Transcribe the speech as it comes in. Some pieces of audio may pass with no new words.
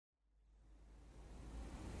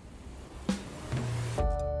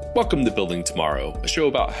Welcome to Building Tomorrow, a show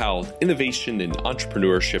about how innovation and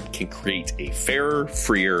entrepreneurship can create a fairer,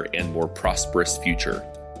 freer, and more prosperous future.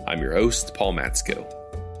 I'm your host, Paul Matsko.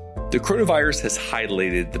 The coronavirus has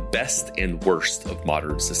highlighted the best and worst of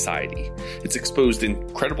modern society. It's exposed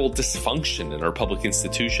incredible dysfunction in our public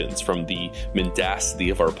institutions, from the mendacity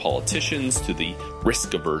of our politicians to the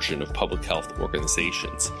risk aversion of public health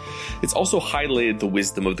organizations. It's also highlighted the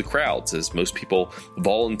wisdom of the crowds, as most people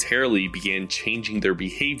voluntarily began changing their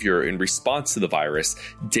behavior in response to the virus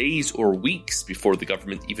days or weeks before the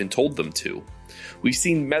government even told them to. We've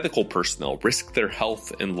seen medical personnel risk their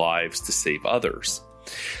health and lives to save others.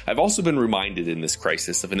 I've also been reminded in this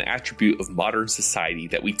crisis of an attribute of modern society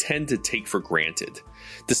that we tend to take for granted.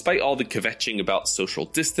 Despite all the kvetching about social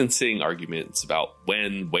distancing, arguments about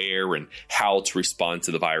when, where, and how to respond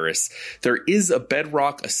to the virus, there is a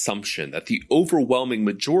bedrock assumption that the overwhelming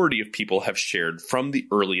majority of people have shared from the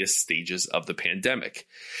earliest stages of the pandemic.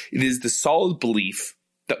 It is the solid belief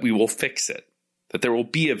that we will fix it, that there will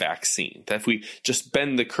be a vaccine, that if we just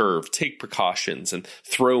bend the curve, take precautions, and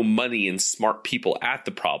throw money and smart people at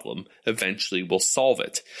the problem, eventually we'll solve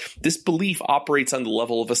it. This belief operates on the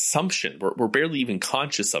level of assumption. We're barely even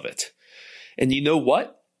conscious of it. And you know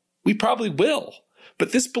what? We probably will.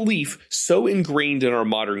 But this belief, so ingrained in our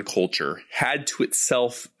modern culture, had to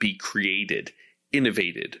itself be created,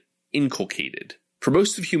 innovated, inculcated. For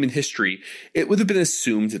most of human history, it would have been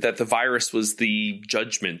assumed that the virus was the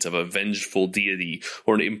judgment of a vengeful deity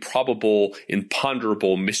or an improbable,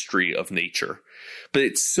 imponderable mystery of nature. But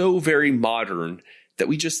it's so very modern that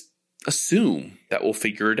we just assume that we'll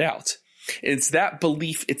figure it out. And it's that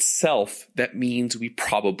belief itself that means we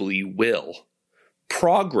probably will.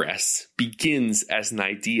 Progress begins as an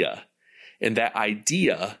idea, and that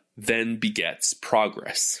idea then begets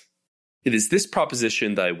progress. It is this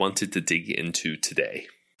proposition that I wanted to dig into today.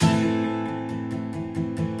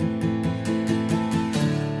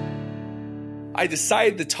 I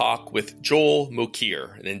decided to talk with Joel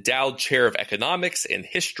Mokyr, an endowed chair of economics and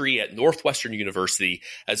history at Northwestern University,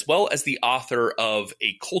 as well as the author of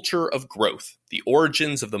A Culture of Growth, The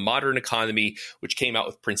Origins of the Modern Economy, which came out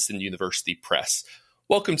with Princeton University Press.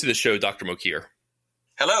 Welcome to the show, Dr. Mokyr.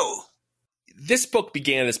 Hello. This book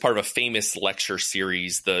began as part of a famous lecture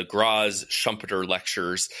series, the Graz-Schumpeter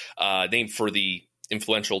Lectures, named for the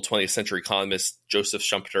influential 20th century economist Joseph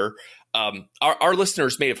Schumpeter. Our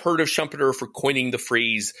listeners may have heard of Schumpeter for coining the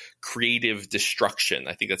phrase creative destruction.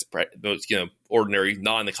 I think that's most, ordinary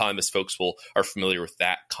non-economist folks are familiar with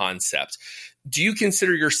that concept. Do you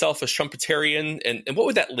consider yourself a Schumpeterian, and what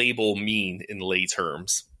would that label mean in lay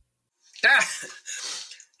terms?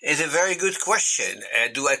 It's a very good question.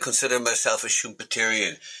 Do I consider myself a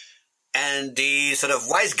Schumpeterian? And the sort of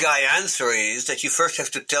wise guy answer is that you first have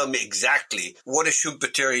to tell me exactly what a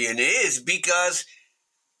Schumpeterian is, because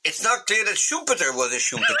it's not clear that Schumpeter was a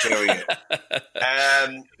Schumpeterian.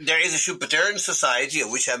 There is a Schumpeterian society of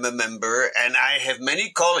which I'm a member, and I have many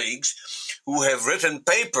colleagues who have written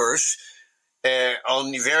papers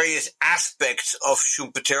on various aspects of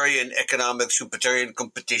Schumpeterian economics, Schumpeterian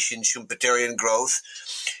competition, Schumpeterian growth.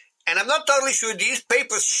 And I'm not totally sure these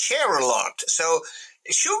papers share a lot. So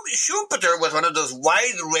Schumpeter was one of those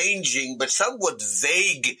wide-ranging but somewhat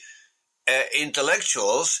vague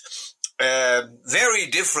intellectuals, very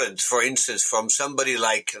different, for instance, from somebody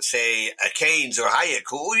like, say, Keynes or Hayek,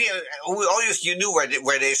 who always you knew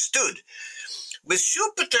where they stood. With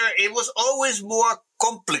Schumpeter, it was always more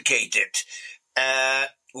complicated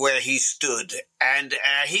where he stood, and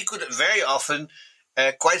he could very often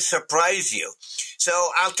quite surprise you. So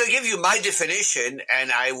I'll give you my definition,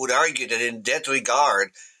 and I would argue that in that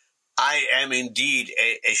regard, I am indeed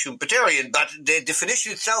a Schumpeterian, but the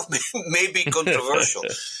definition itself may be controversial.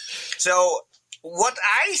 So what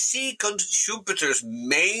I see Schumpeter's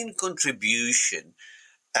main contribution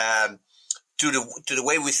to the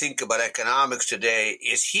way we think about economics today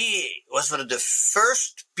is he was one of the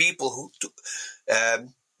first people who,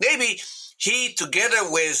 maybe he,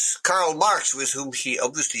 together with Karl Marx, with whom he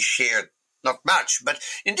obviously shared not much, but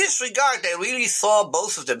in this regard, they really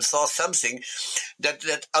both of them saw something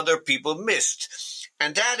that other people missed.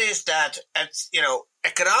 And that is that,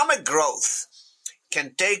 economic growth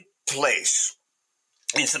can take place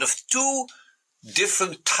in sort of two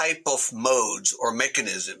different type of modes or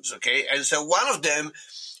mechanisms, okay? And so one of them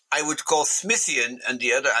I would call Smithian, and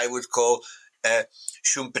the other I would call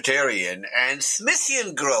Schumpeterian. And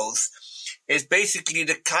Smithian growth is basically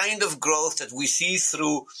the kind of growth that we see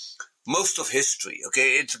through most of history.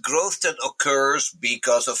 Okay, it's growth that occurs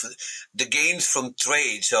because of the gains from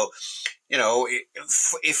trade. So,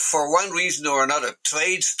 if for one reason or another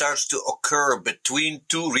trade starts to occur between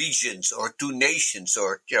two regions or two nations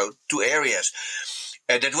or two areas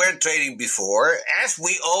that weren't trading before, as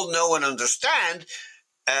we all know and understand,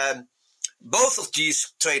 both of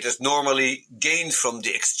these traders normally gain from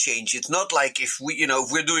the exchange. It's not like if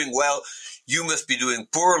we're doing well, you must be doing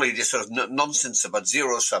poorly, this sort of nonsense about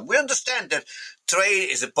zero sum. We understand that trade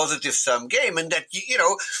is a positive sum game, and that,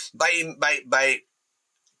 by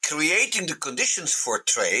creating the conditions for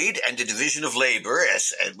trade and the division of labor,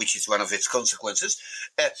 which is one of its consequences,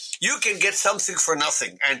 you can get something for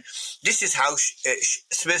nothing. And this is how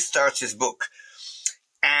Smith starts his book.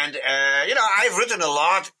 And, I've written a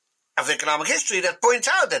lot of economic history that points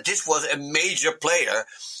out that this was a major player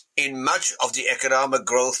in much of the economic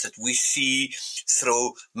growth that we see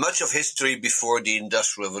through much of history before the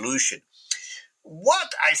Industrial Revolution.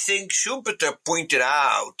 What I think Schumpeter pointed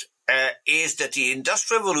out is that the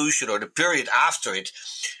Industrial Revolution, or the period after it,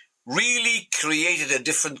 really created a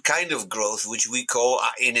different kind of growth, which we call,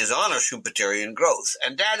 in his honor, Schumpeterian growth.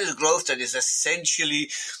 And that is growth that is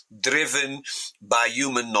essentially driven by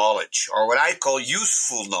human knowledge, or what I call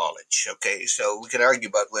useful knowledge. Okay, so we can argue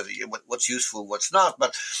about what's useful, what's not,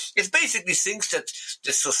 but it's basically things that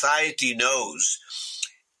the society knows.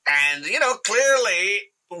 And,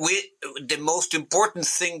 clearly, the most important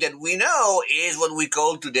thing that we know is what we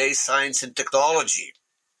call today science and technology.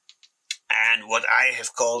 And what I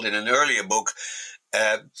have called in an earlier book,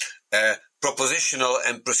 propositional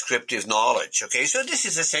and prescriptive knowledge. Okay, so this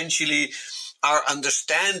is essentially our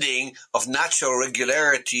understanding of natural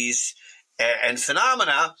regularities and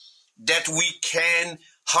phenomena that we can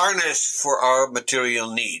harness for our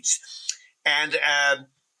material needs. And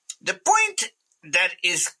the point that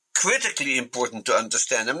is critically important to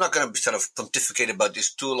understand, I'm not going to sort of pontificate about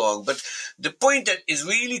this too long, but the point that is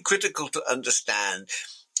really critical to understand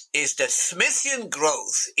is that Smithian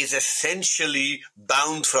growth is essentially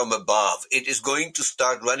bound from above. It is going to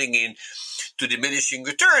start running into diminishing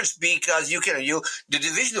returns because the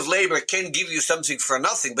division of labor can give you something for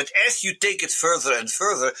nothing, but as you take it further and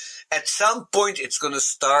further, at some point it's going to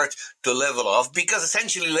start to level off because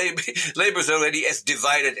essentially labor is already as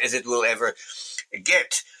divided as it will ever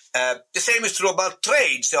get. The same is true about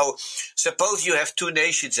trade. So suppose you have two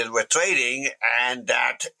nations that were trading and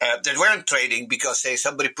that weren't trading because, say,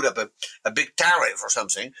 somebody put up a big tariff or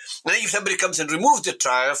something. And then if somebody comes and removes the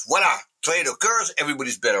tariff, voila, trade occurs,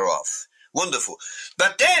 everybody's better off. Wonderful.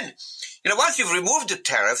 But then, once you've removed the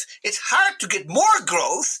tariff, it's hard to get more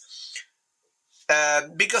growth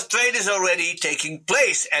because trade is already taking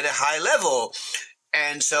place at a high level.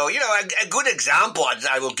 And so, a good example that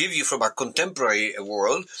I will give you from our contemporary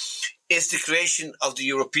world is the creation of the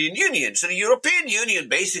European Union. So the European Union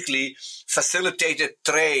basically facilitated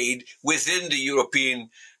trade within the European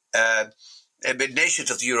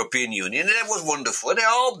nations of the European Union, and that was wonderful. And they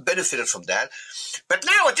all benefited from that. But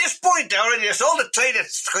now at this point, there's all the trade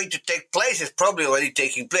that's going to take place is probably already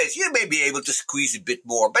taking place. You may be able to squeeze a bit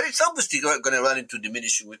more, but it's obviously going to run into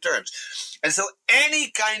diminishing returns. And so any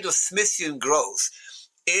kind of Smithian growth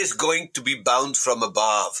is going to be bound from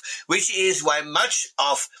above, which is why much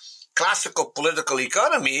of classical political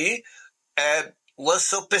economy was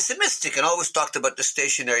so pessimistic and always talked about the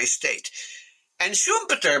stationary state. And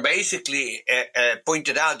Schumpeter basically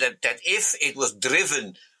pointed out that if it was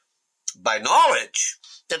driven by knowledge,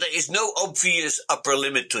 that there is no obvious upper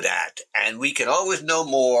limit to that. And we can always know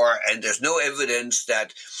more, and there's no evidence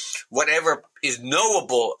that whatever is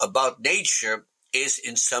knowable about nature is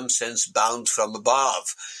in some sense bound from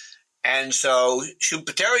above. And so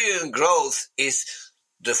Schumpeterian growth is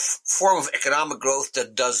the form of economic growth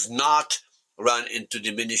that does not run into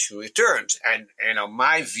diminishing returns. And,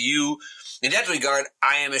 my view in that regard,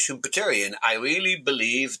 I am a Schumpeterian. I really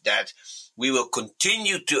believe that we will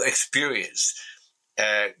continue to experience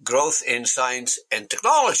growth in science and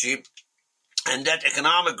technology, and that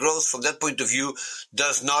economic growth from that point of view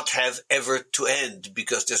does not have ever to end,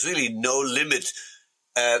 because there's really no limit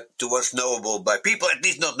to what's knowable by people, at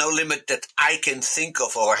least no limit that I can think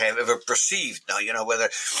of or have ever perceived. Now, whether,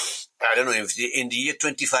 I don't know, if in the year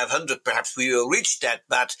 2500 perhaps we will reach that,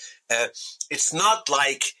 but it's not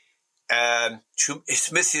like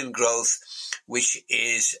Smithian growth, which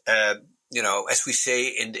is, as we say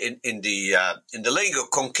in the lingo,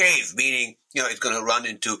 concave, meaning, it's going to run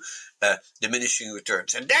into diminishing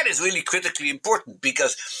returns. And that is really critically important,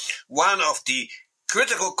 because one of the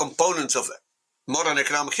critical components of modern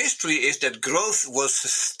economic history is that growth was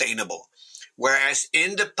sustainable. Whereas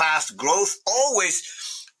in the past, growth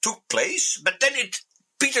always took place, but then it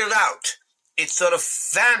petered out. It sort of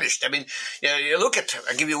vanished. I mean, you look at,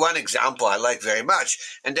 I'll give you one example I like very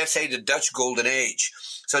much, and that's, say, the Dutch Golden Age.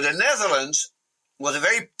 So the Netherlands was a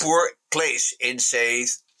very poor place in, say,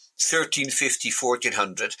 1350,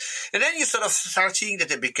 1400. And then you sort of start seeing that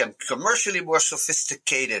they become commercially more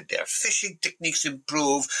sophisticated. Their fishing techniques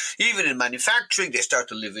improve. Even in manufacturing, they start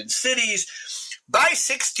to live in cities. By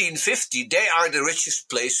 1650, they are the richest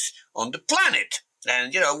place on the planet.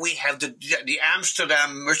 And, we have the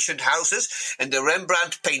Amsterdam merchant houses and the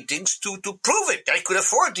Rembrandt paintings to prove it. I could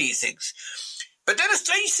afford these things. But then a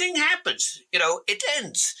strange thing happens. It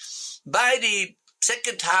ends. By the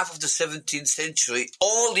second half of the 17th century,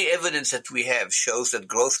 all the evidence that we have shows that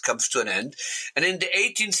growth comes to an end. And in the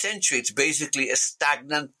 18th century, it's basically a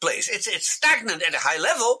stagnant place. It's stagnant at a high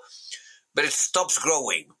level, but it stops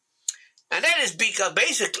growing. And that is because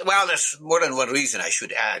basically, well, there's more than one reason I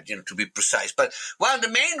should add, to be precise. But one of the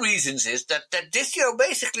main reasons is that this year,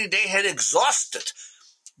 basically, they had exhausted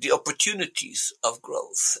the opportunities of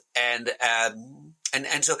growth. And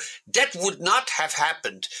so that would not have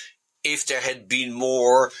happened if there had been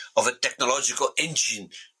more of a technological engine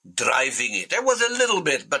driving it. There was a little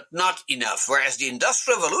bit, but not enough. Whereas the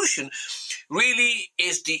Industrial Revolution really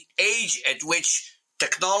is the age at which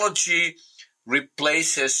technology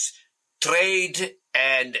replaces trade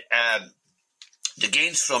and the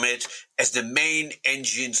gains from it as the main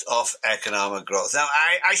engines of economic growth. Now,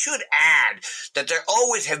 I should add that there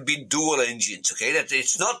always have been dual engines, okay? That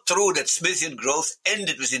it's not true that Smithian growth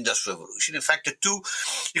ended with Industrial Revolution. In fact, the two,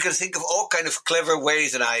 you can think of all kind of clever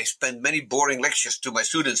ways, and I spend many boring lectures to my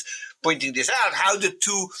students pointing this out, how the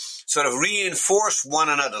two sort of reinforce one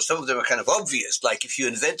another. Some of them are kind of obvious, like if you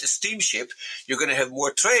invent a steamship, you're going to have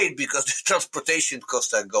more trade because the transportation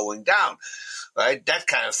costs are going down. Right, that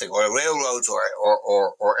kind of thing, or railroads,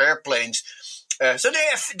 or airplanes. So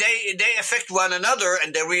they affect one another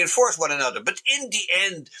and they reinforce one another. But in the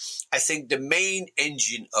end, I think the main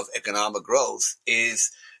engine of economic growth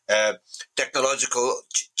is technological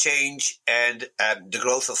change and the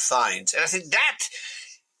growth of science. And I think that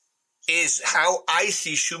is how I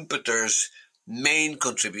see Schumpeter's main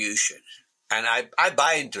contribution. And I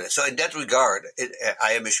buy into it. So in that regard,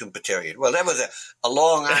 I am a Schumpeterian. Well, that was a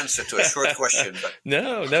long answer to a short question. But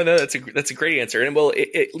No. That's a great answer. And well,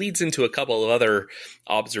 it leads into a couple of other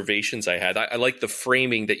observations I had. I like the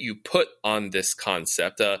framing that you put on this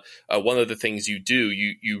concept. One of the things you do,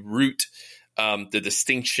 you root the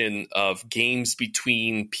distinction of games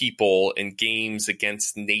between people and games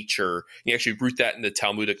against nature. You actually root that in the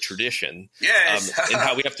Talmudic tradition. Yes. And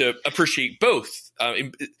how we have to appreciate both.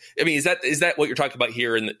 I mean, is that what you're talking about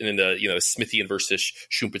here in the Smithian versus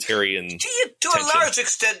Schumpeterian? To a large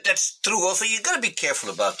extent, that's true. Also, you got to be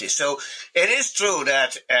careful about this. So it is true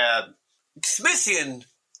that Smithian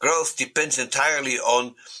growth depends entirely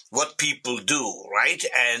on what people do, right?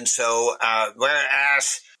 And so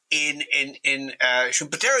whereas in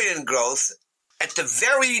Schumpeterian growth, at the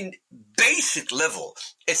very basic level,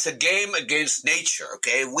 it's a game against nature,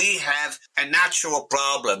 okay? We have a natural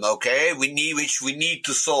problem, okay, which we need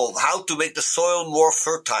to solve. How to make the soil more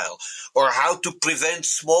fertile, or how to prevent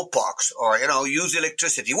smallpox, or, use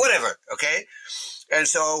electricity, whatever, okay? And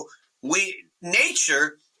so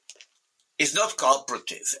nature is not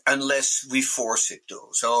cooperative unless we force it to.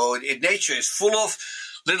 So nature is full of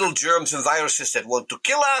little germs and viruses that want to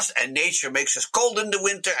kill us, and nature makes us cold in the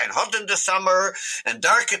winter and hot in the summer and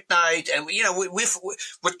dark at night. And,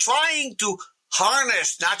 we're trying to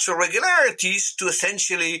harness natural regularities to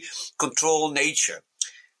essentially control nature.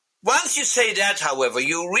 Once you say that, however,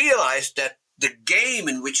 you realize that the game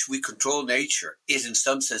in which we control nature is in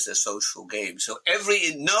some sense a social game. So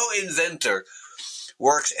no inventor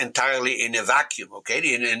works entirely in a vacuum, okay?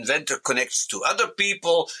 The inventor connects to other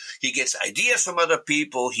people. He gets ideas from other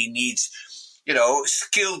people. He needs,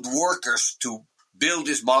 skilled workers to build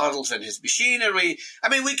his models and his machinery. I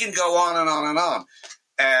mean, we can go on and on and on.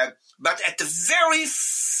 But at the very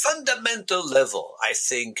fundamental level, I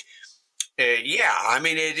think,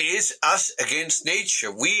 it is us against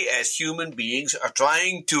nature. We as human beings are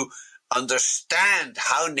trying to understand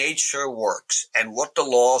how nature works and what the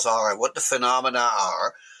laws are and what the phenomena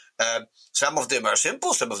are. Some of them are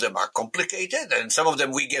simple, some of them are complicated, and some of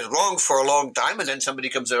them we get wrong for a long time, and then somebody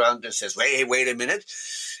comes around and says, wait a minute.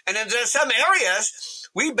 And then there are some areas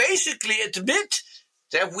we basically admit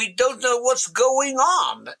that we don't know what's going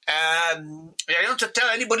on. I don't have to tell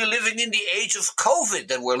anybody living in the age of COVID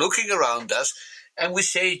that we're looking around us and we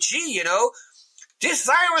say, gee, this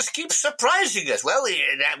virus keeps surprising us. Well,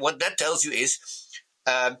 what that tells you is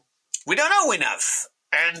we don't know enough,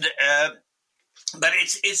 and but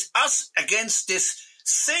it's us against this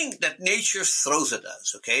thing that nature throws at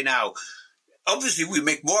us. Okay, now, obviously we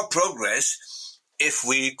make more progress if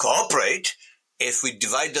we cooperate, if we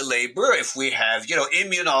divide the labor, if we have,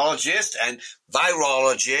 immunologists and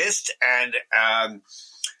virologists and,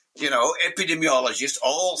 epidemiologists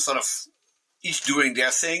all sort of each doing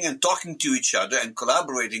their thing and talking to each other and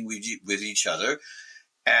collaborating with each other.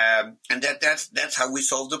 And that's how we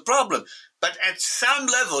solve the problem. But at some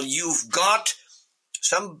level, you've got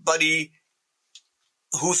somebody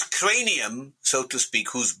whose cranium, so to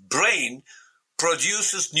speak, whose brain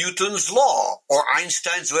produces Newton's law or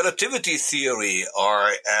Einstein's relativity theory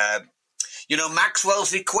or,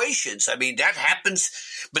 Maxwell's equations. I mean, that happens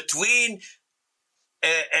between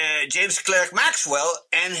James Clerk Maxwell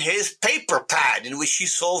and his paper pad in which he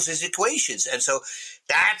solves his equations. And so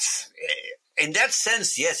that's, in that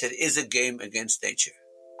sense, yes, it is a game against nature.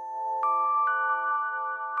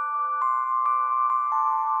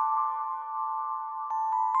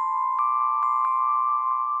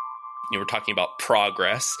 We're talking about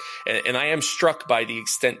progress, and I am struck by the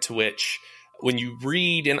extent to which when you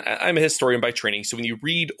read, and I'm a historian by training, so when you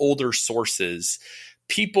read older sources,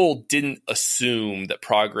 people didn't assume that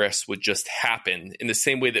progress would just happen in the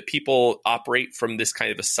same way that people operate from this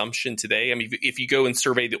kind of assumption today. I mean, if you go and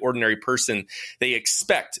survey the ordinary person, they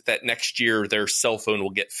expect that next year their cell phone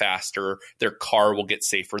will get faster, their car will get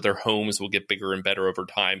safer, their homes will get bigger and better over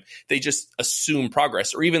time. They just assume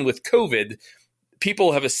progress. Or even with COVID,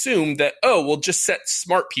 people have assumed that, we'll just set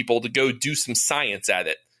smart people to go do some science at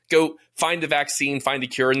it. Go find a vaccine, find a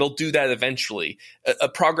cure, and they'll do that eventually.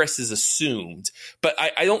 Progress is assumed. But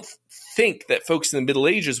I don't think that folks in the Middle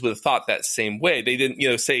Ages would have thought that same way. They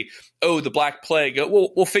didn't, say, the Black Plague,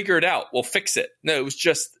 we'll figure it out. We'll fix it. No, it was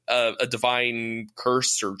just a divine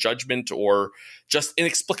curse or judgment or just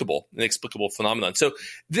inexplicable phenomenon. So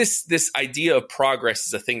this idea of progress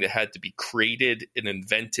is a thing that had to be created and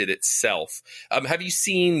invented itself. Have you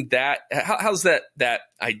seen that? How's that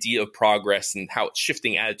idea of progress and how it's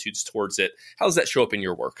shifting attitudes towards it? How does that show up in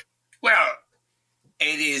your work? Well,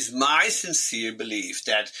 it is my sincere belief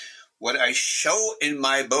that what I show in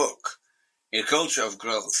my book, A Culture of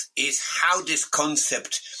Growth, is how this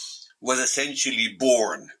concept was essentially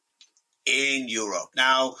born in Europe.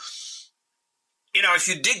 Now, if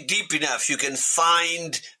you dig deep enough, you can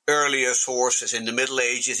find earlier sources in the Middle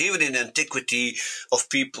Ages, even in antiquity, of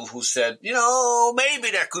people who said, maybe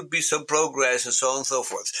there could be some progress and so on and so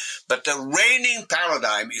forth. But the reigning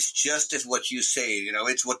paradigm is just as what you say.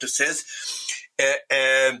 It's what it says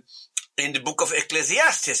in the book of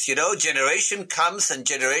Ecclesiastes, generation comes and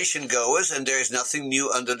generation goes, and there is nothing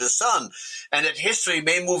new under the sun. And that history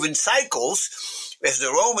may move in cycles, as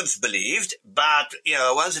the Romans believed, but,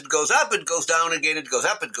 once it goes up, it goes down again, it goes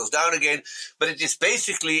up, it goes down again. But it is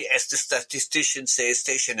basically, as the statisticians say, a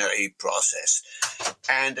stationary process.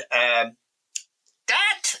 And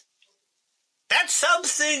that's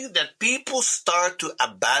something that people start to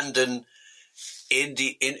abandon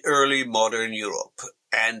in early modern Europe.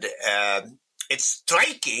 And it's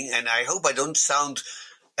striking, and I hope I don't sound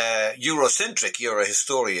Eurocentric. You're a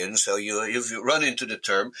historian, so you've run into the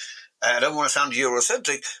term. I don't want to sound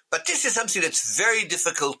Eurocentric, but this is something that's very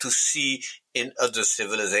difficult to see in other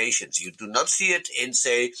civilizations. You do not see it in,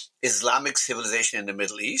 say, Islamic civilization in the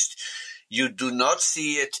Middle East. You do not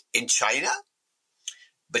see it in China,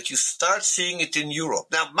 but you start seeing it in Europe.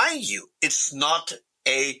 Now, mind you, it's not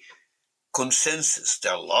a consensus.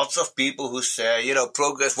 There are lots of people who say,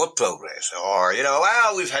 progress, what progress? Or,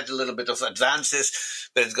 we've had a little bit of advances,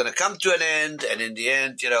 but it's going to come to an end. And in the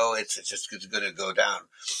end, it's just going to go down.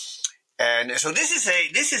 And so this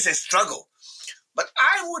is a struggle. But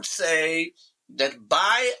I would say that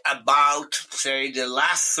by about, say, the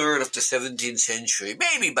last third of the 17th century,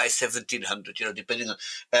 maybe by 1700, depending on,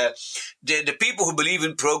 the people who believe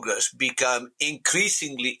in progress become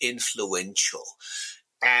increasingly influential.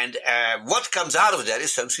 And what comes out of that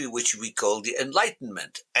is something which we call the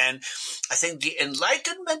Enlightenment. And I think the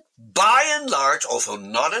Enlightenment, by and large, although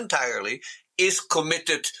not entirely, is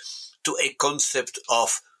committed to a concept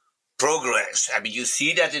of progress. I mean, you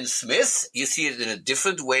see that in Smith, you see it in a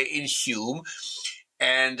different way in Hume,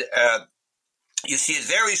 and you see it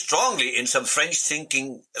very strongly in some French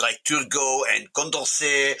thinking like Turgot and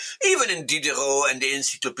Condorcet, even in Diderot and the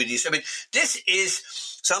encyclopedies. I mean, this is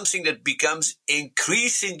something that becomes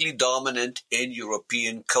increasingly dominant in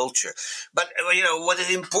European culture. But, what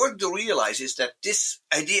is important to realize is that this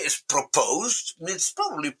idea is proposed. It's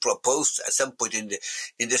probably proposed at some point in the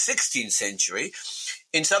 16th century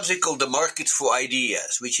in something called the Market for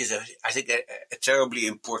Ideas, which is, I think, a terribly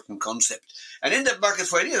important concept. And in that Market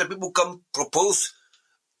for Ideas, people propose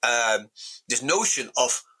this notion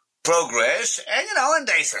of progress, and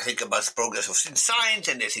they think about progress in science,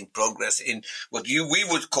 and they think progress in what we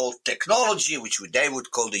would call technology, which they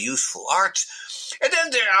would call the useful arts. And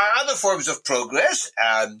then there are other forms of progress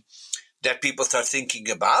that people start thinking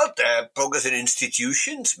about, progress in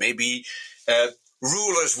institutions. Maybe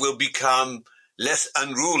rulers will become less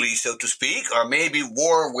unruly, so to speak, or maybe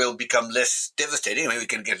war will become less devastating. Maybe we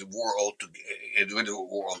can get rid of war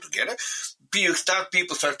altogether. People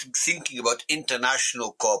start thinking about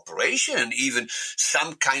international cooperation and even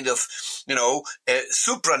some kind of,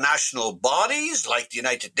 supranational bodies like the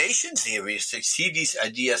United Nations. Here we see these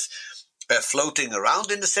ideas floating around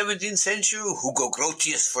in the 17th century. Hugo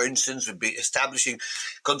Grotius, for instance, would be establishing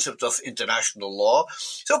concept of international law.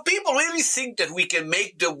 So people really think that we can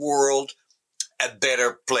make the world a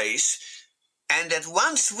better place, and that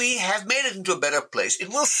once we have made it into a better place, it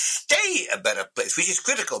will stay a better place, which is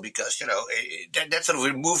critical because, that sort of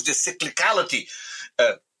removes the cyclicality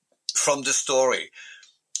from the story.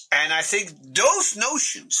 And I think those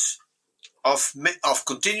notions of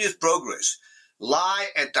continuous progress lie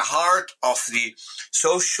at the heart of the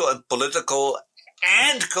social and political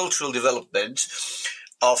and cultural development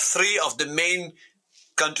of three of the main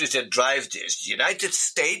countries that drive this: the United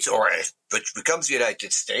States, which becomes the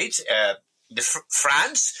United States,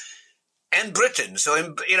 France, and Britain. So,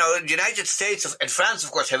 the United States and France,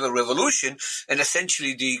 of course, have a revolution, and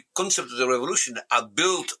essentially the concept of the revolution are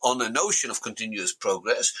built on a notion of continuous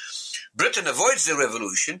progress. Britain avoids the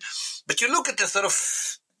revolution, but you look at the sort of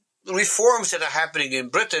reforms that are happening in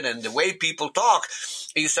Britain and the way people talk,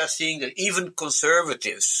 and you start seeing that even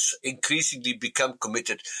conservatives increasingly become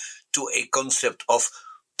committed to a concept of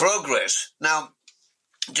progress. Now,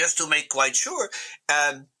 just to make quite sure,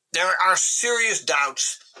 there are serious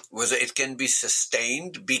doubts whether it can be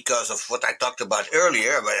sustained because of what I talked about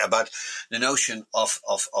earlier, about the notion of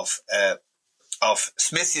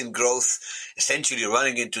Smithian growth essentially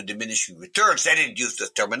running into diminishing returns. They didn't use the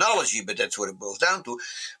terminology, but that's what it boils down to.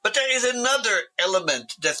 But there is another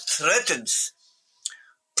element that threatens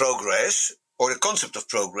progress, or the concept of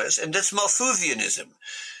progress, and that's Malthusianism.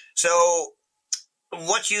 So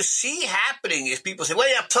what you see happening is people say, well,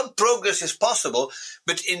 yeah, some progress is possible,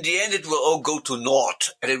 but in the end it will all go to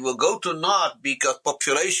naught. And it will go to naught because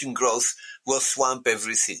population growth will swamp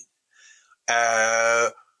everything.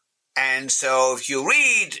 And so if you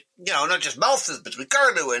read, not just Malthus, but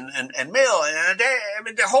Ricardo and Mill,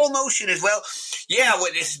 the whole notion is,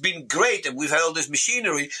 it's been great and we've had all this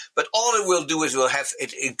machinery, but all it will do is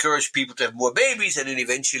it encourage people to have more babies, and then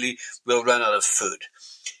eventually we'll run out of food.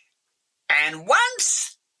 And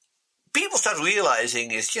once people start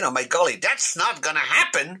realizing my golly, that's not going to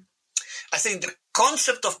happen, I think the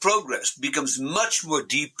concept of progress becomes much more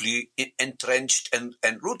deeply entrenched and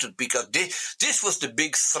rooted, because this was the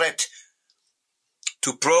big threat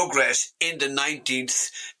to progress in the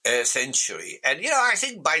 19th century. And, I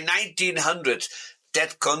think by 1900,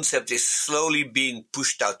 that concept is slowly being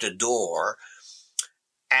pushed out the door.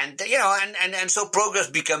 And, and so progress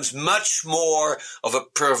becomes much more of a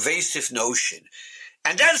pervasive notion.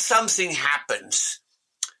 And then something happens,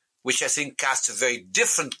 which I think casts a very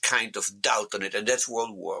different kind of doubt on it, and that's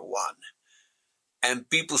World War I. And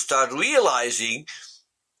people start realizing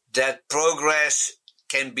that progress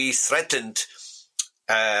can be threatened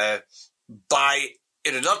by,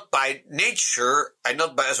 not by nature, and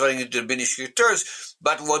not by us running into diminishing returns,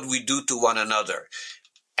 but what we do to one another.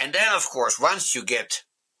 And then, of course, once you get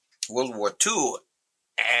World War II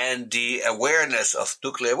and the awareness of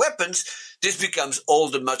nuclear weapons, this becomes all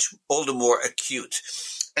the more acute.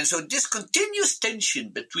 And so this continuous tension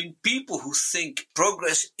between people who think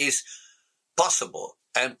progress is possible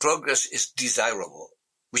and progress is desirable,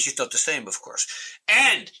 which is not the same, of course.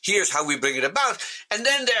 And here's how we bring it about. And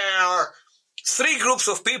then there are three groups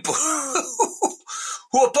of people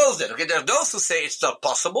who oppose that. Okay, there are those who say it's not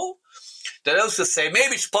possible. There are those who say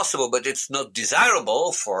maybe it's possible, but it's not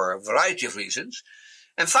desirable for a variety of reasons.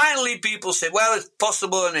 And finally, people say, well, it's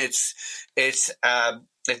possible and it's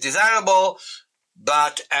desirable,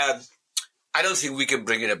 but I don't think we can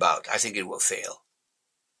bring it about. I think it will fail.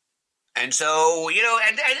 And so,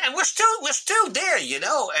 and we're still there,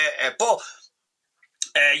 Paul.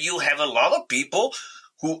 You have a lot of people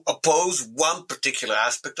who oppose one particular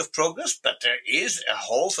aspect of progress, but there is a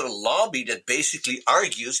whole sort of lobby that basically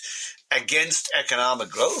argues against economic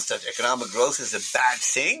growth, that economic growth is a bad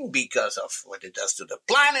thing because of what it does to the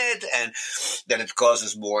planet, and that it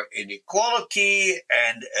causes more inequality,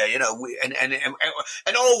 and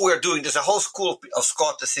and all we're doing, there's a whole school of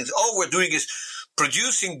Scott that thinks all we're doing is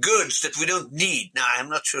producing goods that we don't need. Now, I'm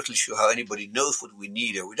not totally sure how anybody knows what we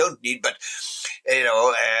need or we don't need, but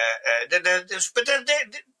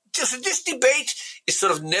this debate is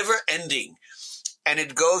sort of never ending. And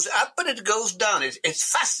it goes up and it goes down.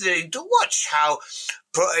 It's fascinating to watch how,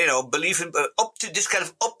 belief in this kind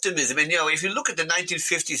of optimism. And, if you look at the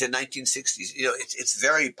 1950s and 1960s, it's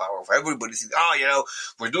very powerful. Everybody thinks,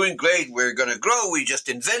 we're doing great. We're going to grow. We just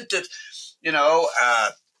invented,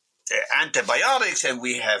 antibiotics, and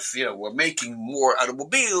we have, we're making more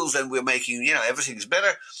automobiles, and we're making, everything's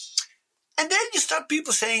better. And then you start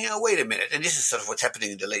people saying, oh, wait a minute. And this is sort of what's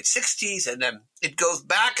happening in the late 60s. And then it goes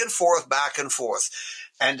back and forth.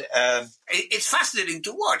 And it's fascinating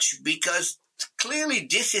to watch, because clearly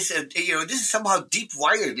this is somehow deep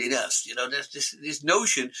wired in us. There's this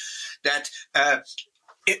notion that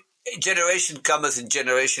generation cometh and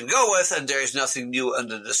generation goeth, and there is nothing new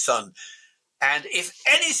under the sun. And if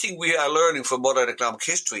anything we are learning from modern economic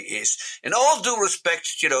history is, in all due respect,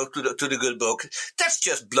 to the good book, that's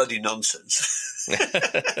just bloody nonsense.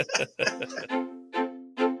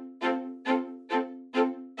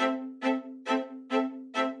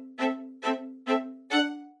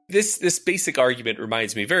 This basic argument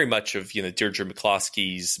reminds me very much of, Deirdre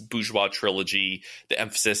McCloskey's Bourgeois trilogy, the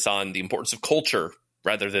emphasis on the importance of culture,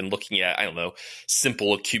 rather than looking at,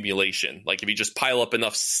 simple accumulation. Like if you just pile up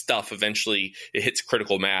enough stuff, eventually it hits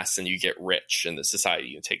critical mass and you get rich and the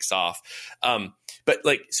society takes off. So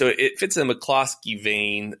it fits in the McCloskey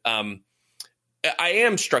vein. I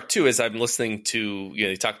am struck too, as I'm listening to,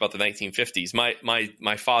 you talk about the 1950s.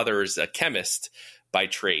 My father is a chemist by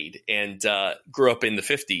trade and grew up in the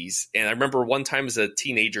 50s. And I remember one time as a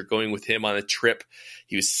teenager going with him on a trip.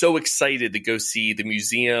 He was so excited to go see the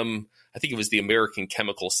museum. I think it was the American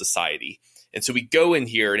Chemical Society. And so we go in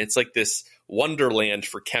here and it's like this wonderland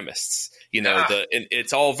for chemists, and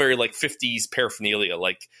it's all very like 50s paraphernalia,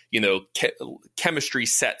 like, chemistry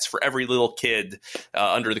sets for every little kid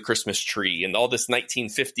under the Christmas tree, and all this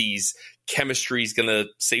 1950s chemistry is going to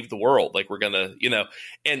save the world. Like we're going to,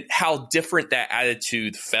 and how different that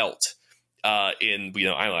attitude felt I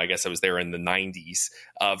guess I was there in the 90s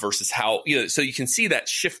versus how, so you can see that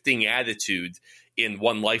shifting attitude in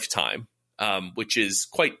one lifetime, which is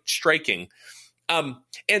quite striking. And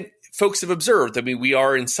folks have observed, we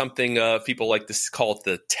are in something people like to call it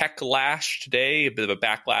the tech lash today, a bit of a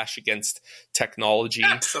backlash against technology.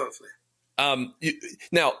 Absolutely.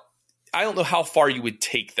 Now, I don't know how far you would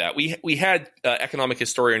take that. We had economic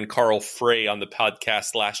historian Carl Frey on the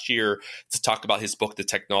podcast last year to talk about his book, The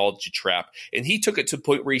Technology Trap. And he took it to a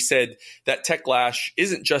point where he said that techlash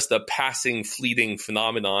isn't just a passing, fleeting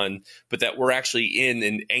phenomenon, but that we're actually in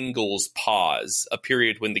an Engels pause, a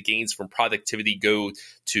period when the gains from productivity go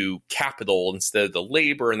to capital instead of the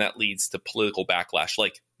labor, and that leads to political backlash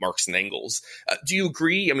like Marx and Engels. Do you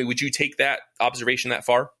agree? Would you take that observation that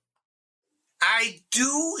far? I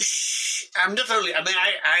do. I'm not only.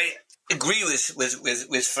 I agree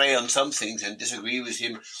with Frey on some things and disagree with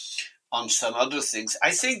him on some other things.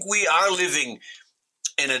 I think we are living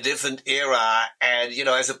in a different era, and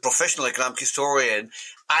as a professional economic historian,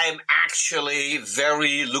 I'm actually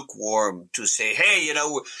very lukewarm to say, hey,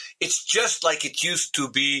 it's just like it used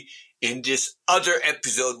to be in this other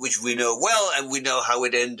episode, which we know well, and we know how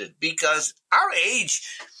it ended, because our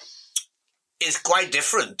age is quite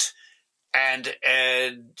different. And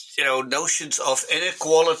notions of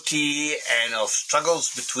inequality and of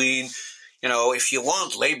struggles between, if you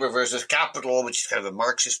want, labor versus capital, which is kind of a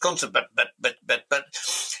Marxist concept, but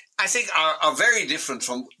I think are very different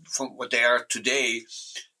from what they are today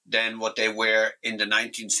than what they were in the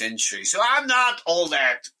 19th century. So I'm not all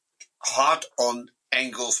that hot on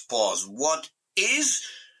Engels' pause. What is,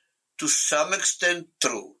 to some extent,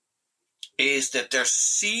 true is that there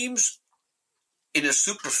seems, in a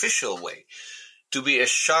superficial way, to be a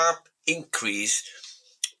sharp increase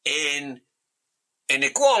in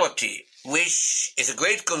inequality, which is a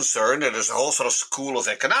great concern. And there's a whole sort of school of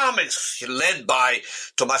economics led by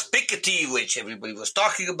Thomas Piketty, which everybody was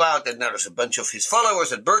talking about, and now there's a bunch of his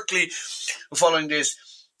followers at Berkeley following this,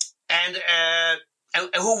 and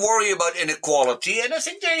who worry about inequality. And I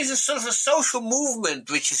think there is a sort of a social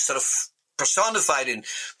movement which is sort of personified in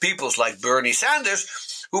people like Bernie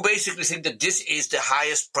Sanders, who basically think that this is the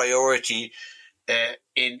highest priority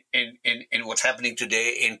in what's happening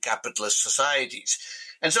today in capitalist societies.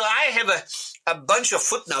 And so I have a bunch of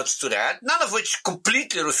footnotes to that, none of which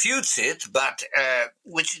completely refutes it, but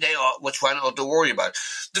which one ought to worry about.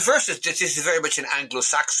 The first is that this is very much an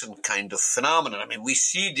Anglo-Saxon kind of phenomenon. We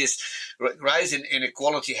see this rise in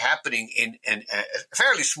inequality happening in a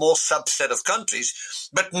fairly small subset of countries,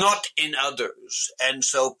 but not in others. And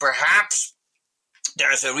so perhaps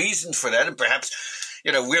there's a reason for that, and perhaps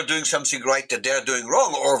we're doing something right that they're doing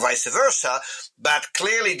wrong, or vice versa. But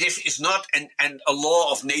clearly this is not a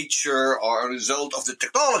law of nature or a result of the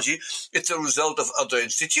technology. It's a result of other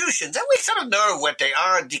institutions. And we sort of know what they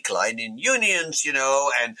are: decline in unions,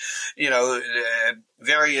 and,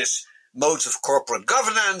 various modes of corporate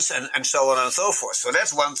governance and so on and so forth. So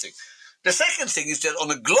that's one thing. The second thing is that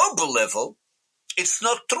on a global level, it's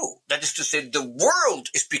not true. That is to say, the world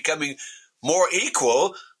is becoming more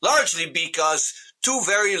equal, largely because two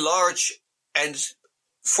very large and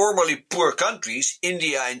formerly poor countries,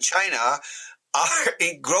 India and China, are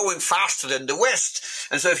growing faster than the West.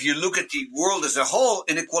 And so if you look at the world as a whole,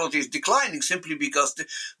 inequality is declining simply because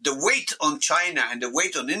the weight on China and the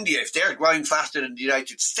weight on India, if they're growing faster than the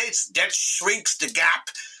United States, that shrinks the gap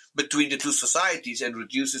between the two societies and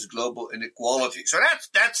reduces global inequality. So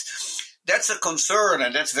that's a concern,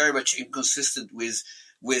 and that's very much inconsistent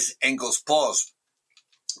with Engels' pause.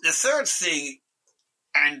 The third thing,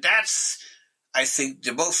 and that's, I think,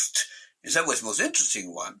 in some ways, most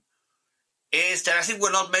interesting one, is that I think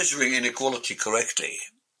we're not measuring inequality correctly.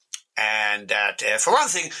 And that, for one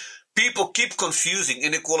thing, people keep confusing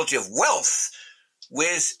inequality of wealth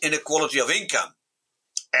with inequality of income.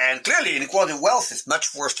 And clearly, inequality of wealth is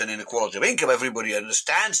much worse than inequality of income. Everybody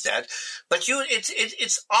understands that. But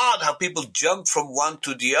it's odd how people jump from one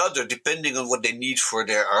to the other depending on what they need for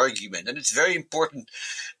their argument. And it's very important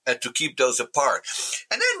to keep those apart.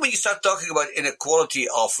 And then when you start talking about inequality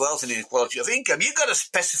of wealth and inequality of income, you got to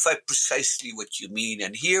specify precisely what you mean.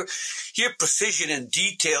 And here precision and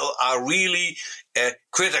detail are really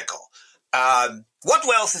critical. What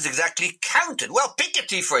wealth is exactly counted? Well,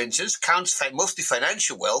 Piketty, for instance, counts mostly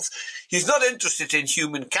financial wealth. He's not interested in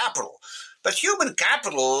human capital. But human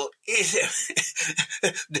capital is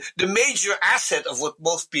the major asset of what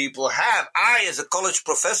most people have. I, as a college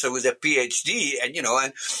professor with a PhD and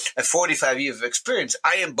 45 years of experience,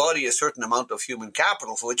 I embody a certain amount of human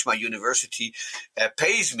capital for which my university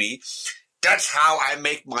pays me. That's how I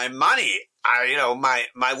make my money.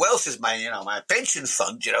 My wealth is my pension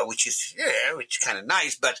fund, which is kind of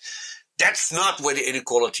nice, but that's not where the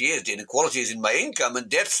inequality is. The inequality is in my income, and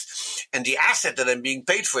the asset that I'm being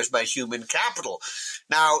paid for is my human capital.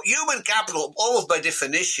 Now, human capital, almost by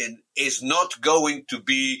definition, is not going to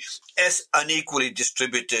be as unequally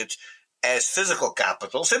distributed as physical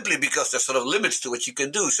capital, simply because there's sort of limits to what you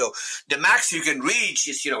can do. So the max you can reach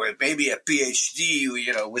is, maybe a PhD,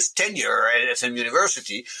 with tenure at some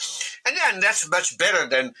university. And then that's much better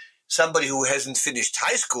than somebody who hasn't finished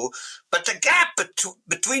high school. But the gap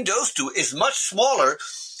between those two is much smaller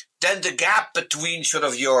than the gap between sort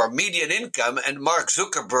of your median income and Mark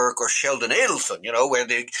Zuckerberg or Sheldon Adelson, where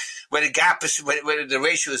the gap is, where the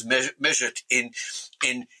ratio is measured in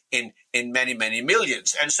many, many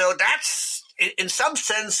millions. And so that's, in some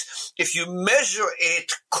sense, if you measure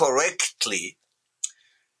it correctly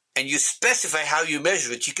and you specify how you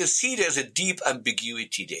measure it, you can see there's a deep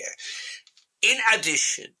ambiguity there. In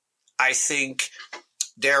addition, I think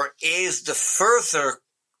there is the further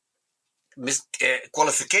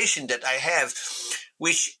qualification that I have,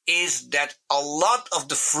 which is that a lot of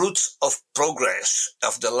the fruits of progress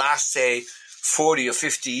of the last, say, 40 or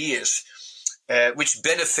 50 years, which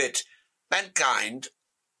benefit mankind,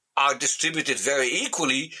 are distributed very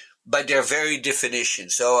equally by their very definition.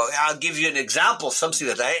 So I'll give you an example of something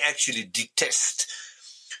that I actually detest,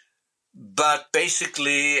 but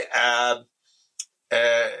basically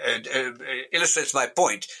illustrates my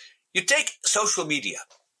point. You take social media.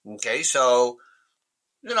 Okay, so,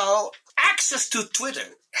 access to Twitter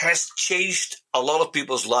has changed a lot of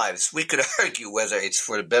people's lives. We could argue whether it's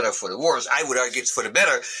for the better or for the worse. I would argue it's for the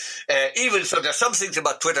better. Even so, there's some things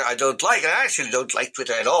about Twitter I don't like, and I actually don't like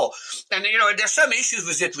Twitter at all. And, there's some issues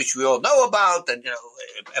with it which we all know about, and,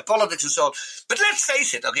 politics and so on. But let's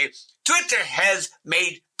face it, okay, Twitter has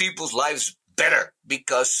made people's lives better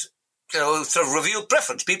because sort of revealed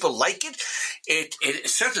preference. People like it. It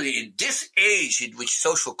certainly in this age in which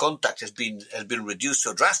social contact has been reduced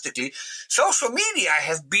so drastically, social media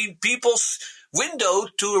has been people's window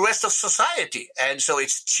to the rest of society. And so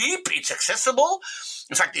it's cheap, it's accessible.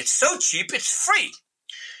 In fact, it's so cheap, it's free.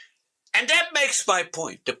 And that makes my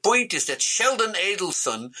point. The point is that Sheldon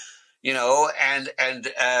Adelson, and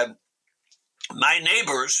my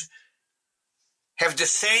neighbors have the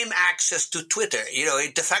same access to Twitter.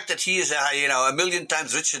 The fact that he is a million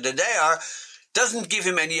times richer than they are doesn't give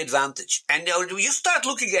him any advantage. And you start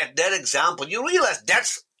looking at that example, you realize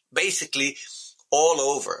that's basically all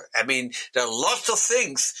over. I mean, there are lots of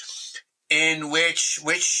things in which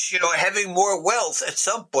having more wealth at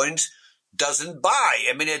some point doesn't buy.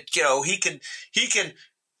 I mean,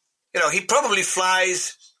 he probably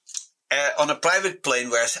flies on a private plane,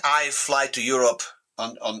 whereas I fly to Europe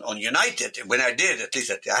on United. When I did, at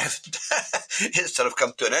least I haven't. It's sort of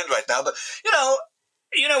come to an end right now. But you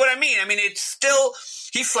know what I mean. I mean, it's still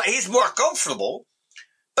he's more comfortable,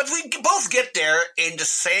 but we both get there in the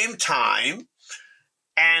same time.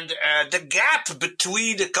 And the gap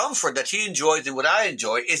between the comfort that he enjoys and what I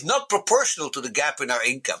enjoy is not proportional to the gap in our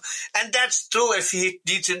income. And that's true if he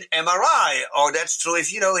needs an MRI, or that's true if,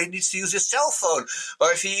 he needs to use his cell phone,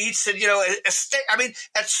 or if he eats, I mean,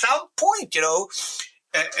 at some point,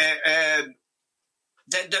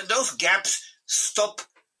 those gaps stop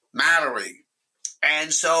mattering.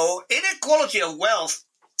 And so inequality of wealth,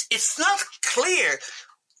 it's not clear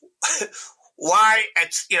why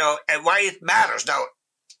it matters. Now,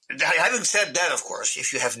 having said that, of course,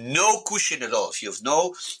 if you have no cushion at all, if you have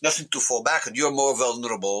nothing to fall back on, you're more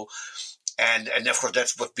vulnerable. And of course,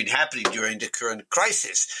 that's what's been happening during the current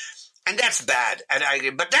crisis. And that's bad.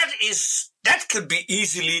 But that could be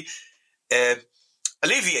easily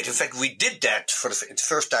alleviated. In fact, we did that for the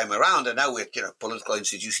first time around, and now political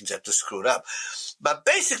institutions have to screw it up. But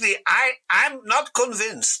basically, I'm not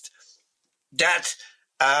convinced that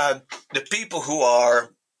the people who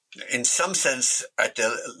are, in some sense, at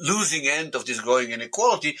the losing end of this growing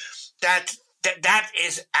inequality, that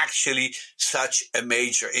is actually such a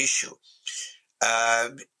major issue.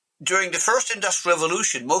 During the first Industrial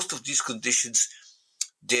Revolution, most of these conditions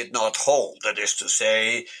did not hold. That is to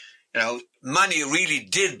say, money really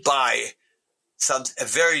did buy a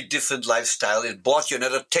very different lifestyle. It bought you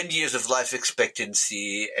another 10 years of life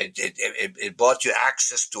expectancy. It bought you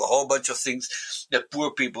access to a whole bunch of things that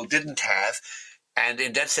poor people didn't have. And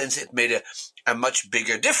in that sense, it made a much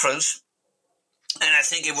bigger difference. And I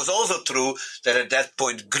think it was also true that at that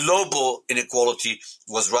point, global inequality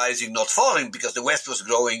was rising, not falling, because the West was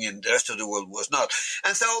growing and the rest of the world was not.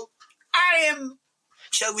 And so I am,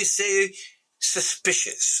 shall we say,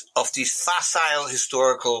 suspicious of these facile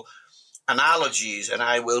historical analogies. And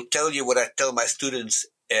I will tell you what I tell my students,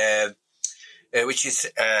 which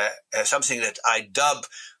is something that I dub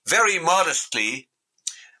very modestly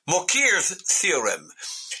Mokir's theorem.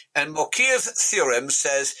 And Mokir's theorem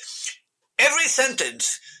says every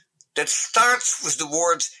sentence that starts with the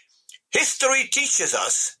words "history teaches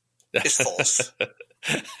us" is false.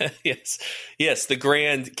 Yes, the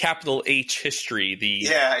grand capital H history.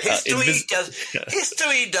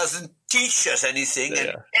 History doesn't teach us anything,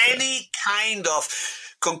 and any kind of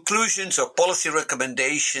conclusions or policy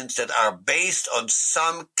recommendations that are based on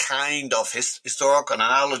some kind of historical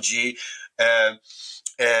analogy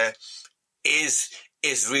is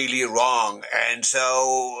really wrong. And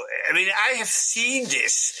so, I mean, I have seen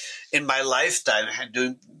this in my lifetime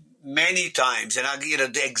many times. And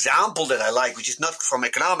the example that I like, which is not from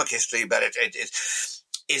economic history, but it is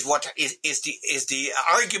the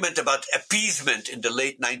argument about appeasement in the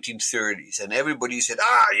late 1930s. And everybody said,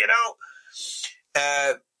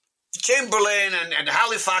 Chamberlain and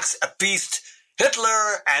Halifax appeased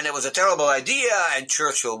Hitler, and it was a terrible idea, and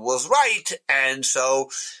Churchill was right. And so,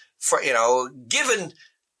 given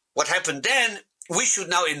what happened then, we should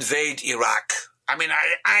now invade Iraq. I mean,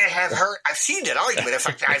 I've seen that argument. In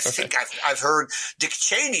fact, I think I've heard Dick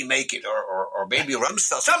Cheney make it, or maybe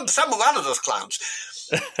Rumsfeld, some one of those clowns.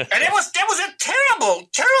 And that was a terrible,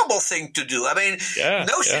 terrible thing to do. I mean,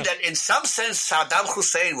 notion that in some sense Saddam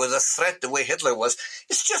Hussein was a threat the way Hitler was,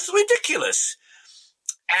 it's just ridiculous.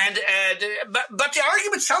 But the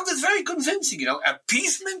argument sounded very convincing.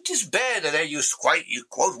 Appeasement is bad, and then you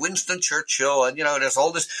quote Winston Churchill, and there's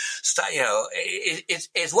all this stuff.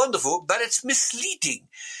 It's wonderful, but it's misleading,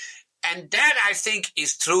 and that I think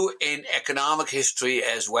is true in economic history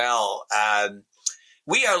as well.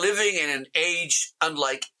 We are living in an age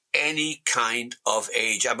unlike any kind of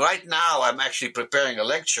age. Right now, I'm actually preparing a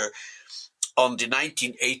lecture on the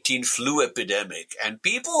 1918 flu epidemic. And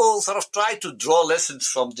people sort of try to draw lessons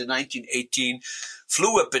from the 1918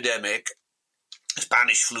 flu epidemic,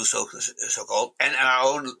 Spanish flu so-called, and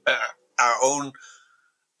our own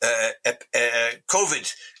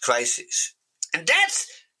COVID crisis. And that's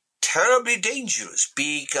terribly dangerous,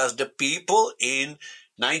 because the people in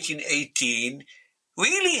 1918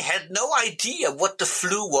 really had no idea what the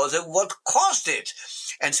flu was and what caused it.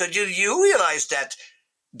 And so you realize that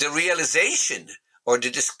the realization or the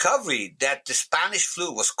discovery that the Spanish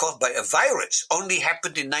flu was caused by a virus only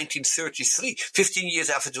happened in 1933, 15 years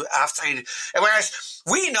after it. Whereas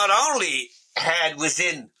we not only had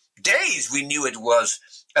within days, we knew it was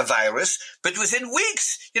a virus, but within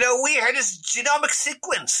weeks, we had this genomic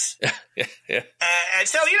sequence. And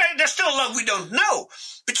so, there's still a lot we don't know,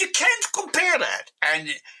 but you can't compare that.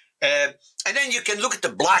 And And then you can look at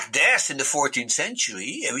the Black Death in the 14th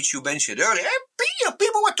century, which you mentioned earlier.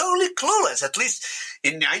 People were totally clueless. At least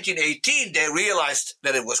in 1918, they realized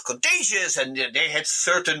that it was contagious, and they had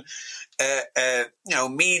certain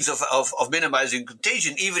means of minimizing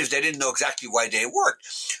contagion, even if they didn't know exactly why they worked.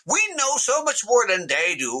 We know so much more than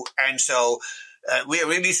they do, and so we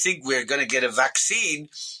really think we're going to get a vaccine.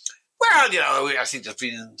 Well, I think there's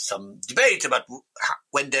been some debate about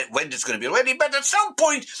when it's going to be ready, but at some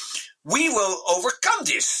point we will overcome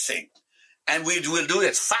this thing, and we will do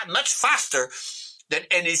it much faster than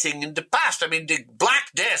anything in the past. I mean, the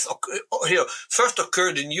Black Death first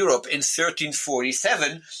occurred in Europe in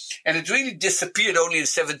 1347, and it really disappeared only in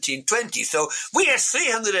 1720. So we have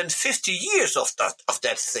 350 years of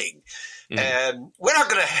that thing. We're not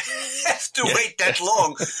going to have to wait that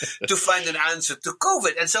long to find an answer to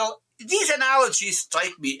COVID. And so these analogies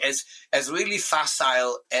strike me as really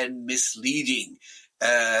facile and misleading.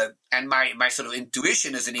 And my sort of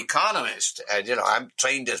intuition as an economist, I'm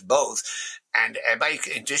trained as both, and my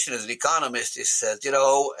intuition as an economist is,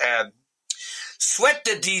 sweat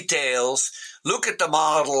the details, look at the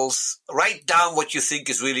models, write down what you think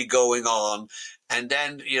is really going on, and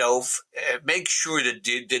then, make sure that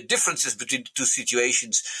the differences between the two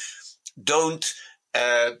situations don't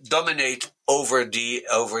dominate over the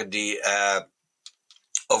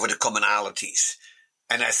commonalities.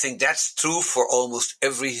 And I think that's true for almost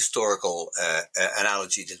every historical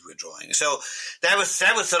analogy that we're drawing. So that was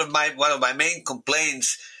sort of one of my main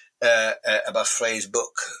complaints about Frey's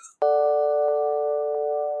book.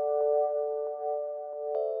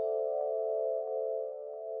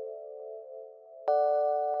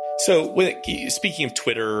 So, speaking of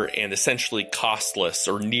Twitter and essentially costless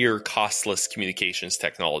or near costless communications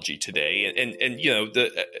technology today, and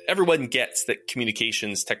everyone gets that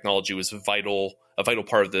communications technology was a vital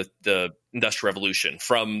part of the Industrial Revolution,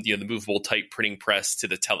 from the movable type printing press to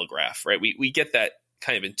the telegraph, right? We get that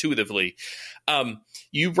kind of intuitively.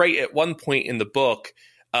 You write at one point in the book,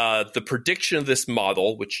 the prediction of this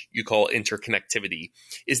model, which you call interconnectivity,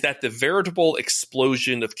 is that the veritable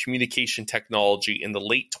explosion of communication technology in the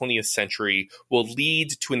late 20th century will lead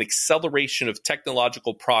to an acceleration of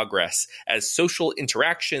technological progress as social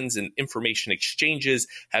interactions and information exchanges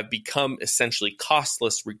have become essentially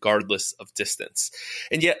costless regardless of distance.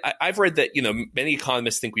 And yet I've read that, many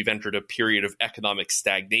economists think we've entered a period of economic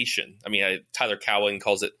stagnation. I mean, Tyler Cowen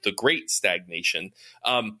calls it the Great Stagnation.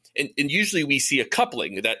 And usually we see a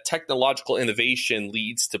coupling that technological innovation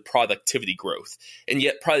leads to productivity growth. And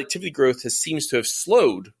yet productivity growth seems to have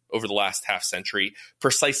slowed over the last half century,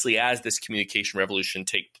 precisely as this communication revolution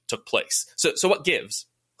took place. So what gives?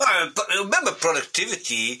 But remember,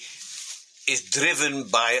 productivity is driven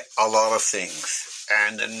by a lot of things.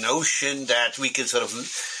 And the notion that we can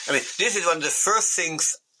this is one of the first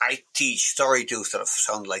things I teach. Sorry to sort of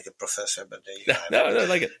sound like a professor, but no, I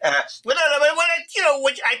like it. When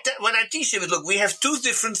I teach them, look, we have two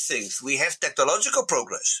different things. We have technological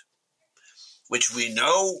progress, which we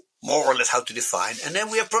know more or less how to define, and then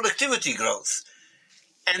we have productivity growth.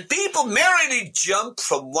 And people merrily jump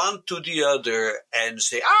from one to the other and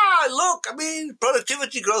say, look,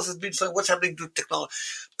 productivity growth has been fun. What's happening to technology?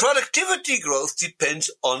 Productivity growth depends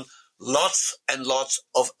on lots and lots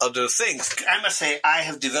of other things. I must say, I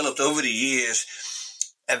have developed over the years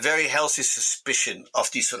a very healthy suspicion of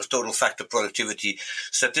these sort of total factor productivity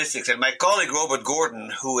statistics. And my colleague Robert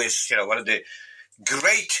Gordon, who is one of the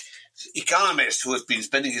great economists who has been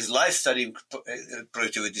spending his life studying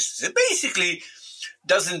productivity statistics, basically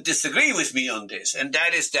doesn't disagree with me on this. And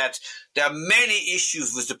that is that there are many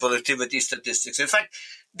issues with the productivity statistics. In fact,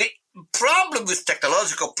 the problem with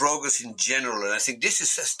technological progress in general, and I think this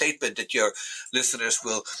is a statement that your listeners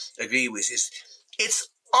will agree with, is it's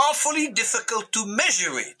awfully difficult to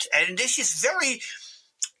measure it. And this is very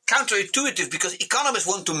counterintuitive because economists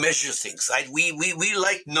want to measure things, right? We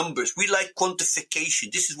like numbers. We like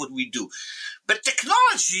quantification. This is what we do. But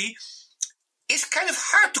technology is kind of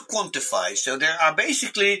hard to quantify. So there are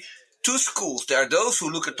basically two schools. There are those who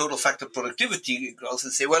look at total factor productivity growth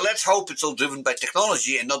and say, well, let's hope it's all driven by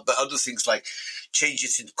technology and not by other things like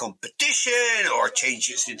changes in competition or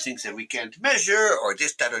changes in things that we can't measure or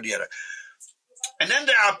this, that, or the other. And then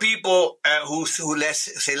there are people who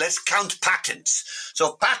say, let's count patents.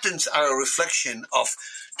 So patents are a reflection of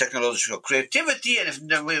technological creativity. And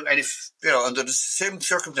if under the same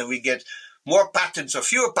circumstance we get more patents or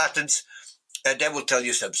fewer patents, that will tell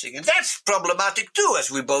you something. And that's problematic too,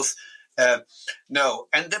 as we both know.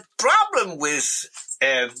 And the problem with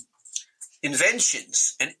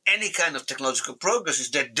inventions and any kind of technological progress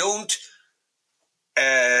is they don't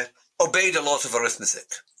obey the laws of arithmetic.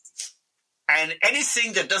 And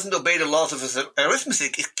anything that doesn't obey the laws of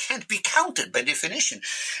arithmetic, it can't be counted by definition.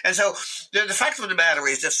 And so the fact of the matter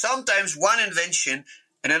is that sometimes one invention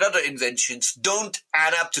and another inventions don't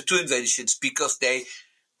add up to two inventions because they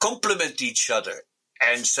complement each other.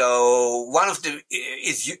 And so one of them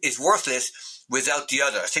is worthless without the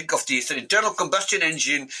other. Think of the internal combustion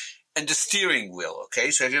engine and the steering wheel,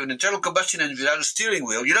 okay? So if you have an internal combustion engine without a steering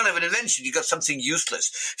wheel, you don't have an invention, you got something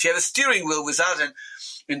useless. If you have a steering wheel without an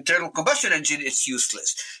internal combustion engine, it's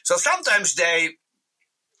useless. So sometimes they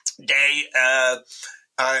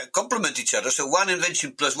complement each other. So one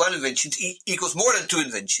invention plus one invention equals more than two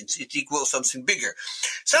inventions. It equals something bigger.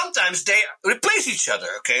 Sometimes they replace each other,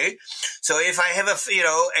 okay? So if I have a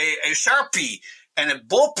Sharpie and a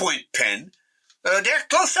ballpoint pen, they're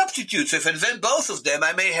close substitutes. If I invent both of them,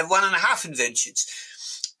 I may have 1.5 inventions.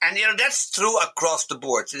 And, that's true across the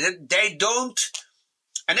board. They don't.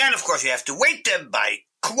 And then, of course, you have to weight them by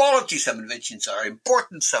quality. Some inventions are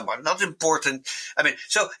important, some are not important.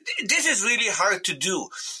 So this is really hard to do.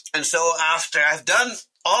 And so after I've done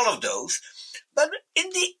all of those, but in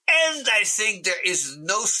the end, I think there is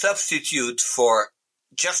no substitute for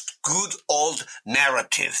just good old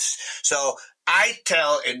narratives. So I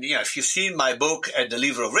tell, and if you've seen my book, The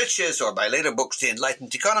Lever of Riches, or my later books, The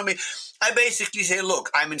Enlightened Economy, I basically say,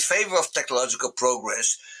 look, I'm in favor of technological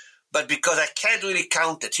progress, but because I can't really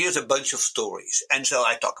count it, here's a bunch of stories. And so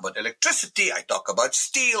I talk about electricity, I talk about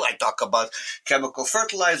steel, I talk about chemical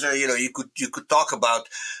fertilizer. You could talk about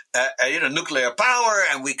nuclear power,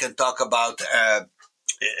 and we can talk about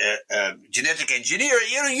genetic engineering.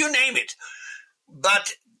 You name it.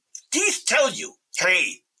 But these tell you,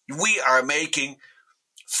 hey, we are making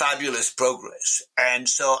fabulous progress. And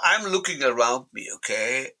so I'm looking around me,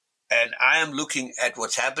 okay? And I am looking at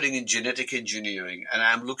what's happening in genetic engineering, and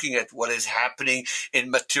I'm looking at what is happening in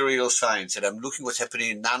material science, and I'm looking what's happening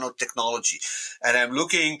in nanotechnology, and I'm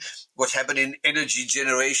looking what's happening in energy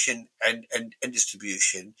generation and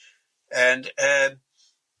distribution. And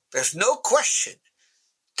there's no question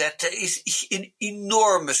that there is an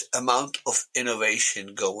enormous amount of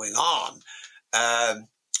innovation going on.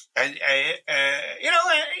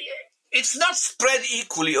 It's not spread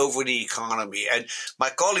equally over the economy. And my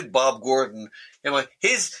colleague Bob Gordon,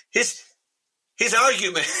 his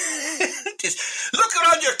argument is, look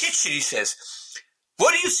around your kitchen, he says.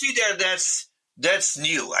 What do you see there that's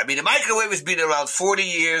new? The microwave has been around 40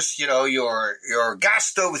 years. Your gas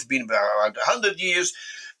stove has been around 100 years.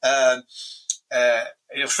 Your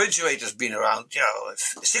refrigerator's been around,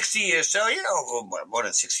 60 years. So, more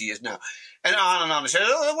than 60 years now. And on and on. So,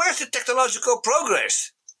 where's the technological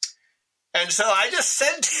progress? And so I just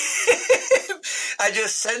sent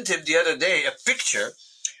him the other day a picture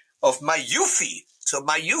of my Eufy. So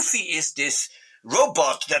my Eufy is this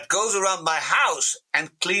robot that goes around my house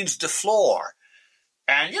and cleans the floor.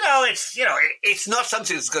 And, it's not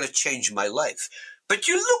something that's going to change my life. But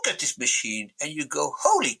you look at this machine and you go,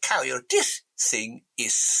 holy cow, this thing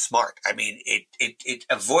is smart. It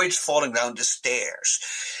avoids falling down the stairs.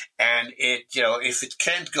 And if it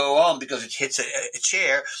can't go on because it hits a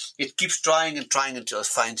chair, it keeps trying and trying until it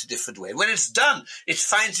finds a different way. When it's done, it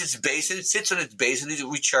finds its base and it sits on its base and it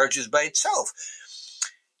recharges by itself.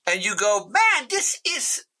 And you go, man, this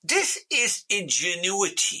is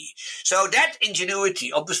ingenuity. So that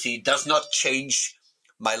ingenuity obviously does not change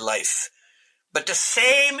my life. But the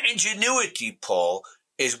same ingenuity, Paul,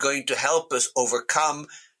 is going to help us overcome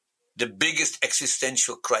the biggest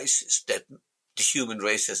existential crisis that the human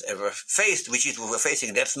race has ever faced, which is what we're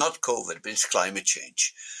facing. That's not COVID, but it's climate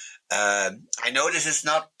change. I know this is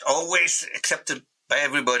not always accepted by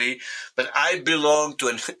everybody, but I belong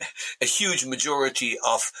to a huge majority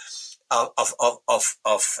of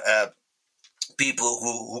people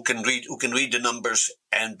who can read the numbers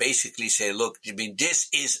and basically say, look, this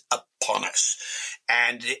is upon us.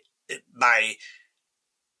 And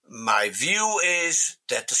my view is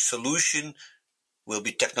that the solution will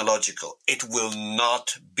be technological. It will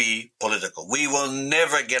not be political. We will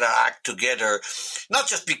never get our act together, not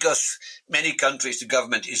just because many countries, the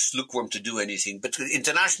government is lukewarm to do anything, but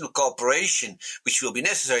international cooperation, which will be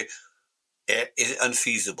necessary, is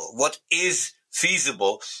unfeasible. What is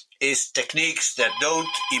feasible is techniques that don't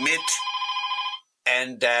emit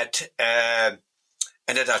and that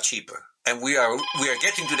are cheaper. And we are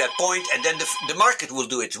getting to that point, and then the market will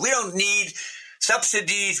do it. We don't need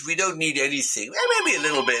subsidies. We don't need anything. Maybe a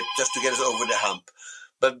little bit just to get us over the hump.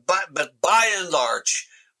 But by and large,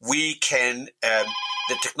 we can.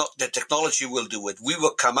 The technology will do it. We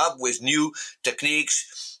will come up with new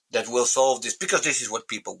techniques that will solve this because this is what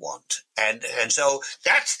people want. And so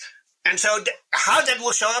that's And so how that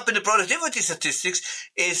will show up in the productivity statistics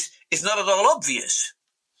is not at all obvious.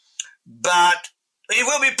 But it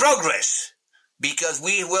will be progress because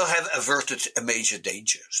we will have averted a major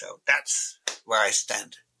danger. So that's where I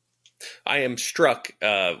stand. I am struck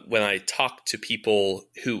when I talk to people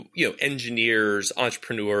who, engineers,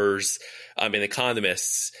 entrepreneurs, and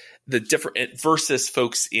economists, the different versus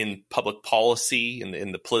folks in public policy and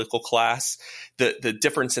in the political class, the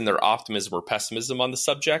difference in their optimism or pessimism on the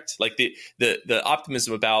subject, like the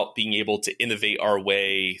optimism about being able to innovate our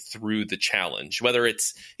way through the challenge, whether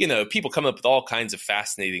it's, people come up with all kinds of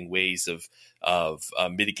fascinating ways of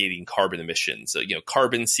mitigating carbon emissions,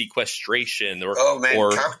 carbon sequestration or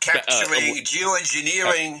capturing,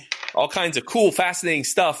 geoengineering, all kinds of cool, fascinating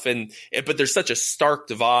stuff. But there's such a stark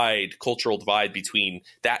cultural divide between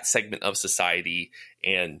that segment of society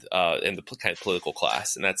and the kind of political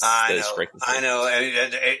class. And that's striking. I know.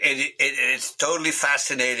 It's totally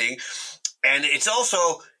fascinating. And it's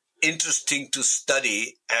also interesting to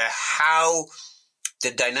study how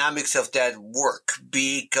the dynamics of that work,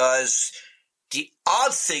 because the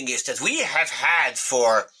odd thing is that we have had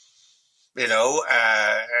for,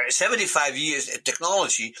 75 years a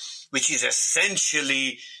technology which is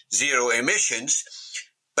essentially zero emissions,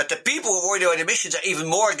 but the people who worry about emissions are even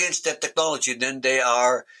more against that technology than they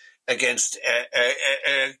are against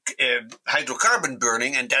hydrocarbon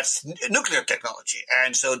burning, and that's nuclear technology.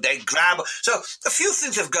 And so they grab. So a few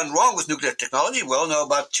things have gone wrong with nuclear technology. We all know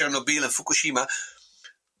about Chernobyl and Fukushima.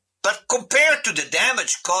 But compared to the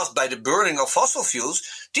damage caused by the burning of fossil fuels,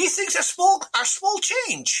 these things are small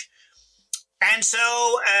change. And so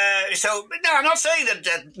I'm not saying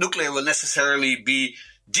that nuclear will necessarily be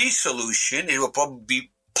the solution. It will probably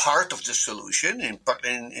be part of the solution, and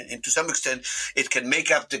to some extent, it can make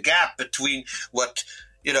up the gap between what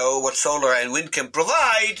solar and wind can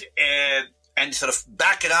provide, and sort of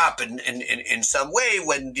back it up in some way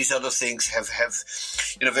when these other things have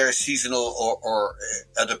very seasonal or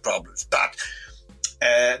other problems. But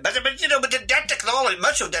that technology,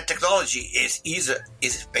 much of that technology is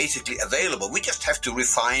basically available. We just have to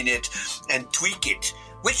refine it and tweak it,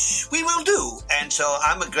 which we will do. And so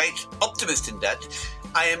I'm a great optimist in that.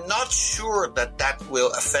 I am not sure that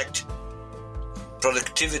will affect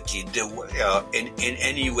productivity in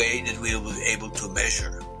any way that we will be able to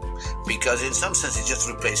measure, because in some sense it's just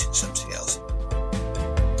replacing something else.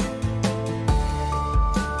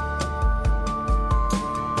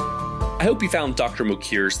 I hope you found Dr.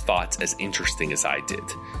 Mokyre's thoughts as interesting as I did.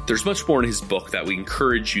 There's much more in his book that we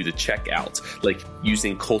encourage you to check out, like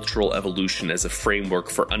using cultural evolution as a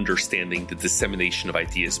framework for understanding the dissemination of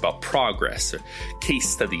ideas about progress, or case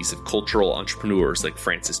studies of cultural entrepreneurs like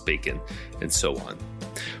Francis Bacon, and so on.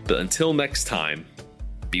 But until next time,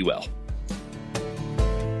 be well.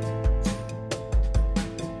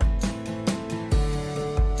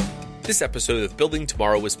 This episode of Building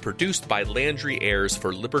Tomorrow was produced by Landry Ayres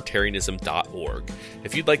for libertarianism.org.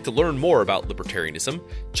 If you'd like to learn more about libertarianism,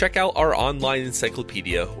 check out our online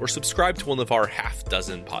encyclopedia or subscribe to one of our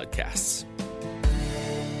half-dozen podcasts.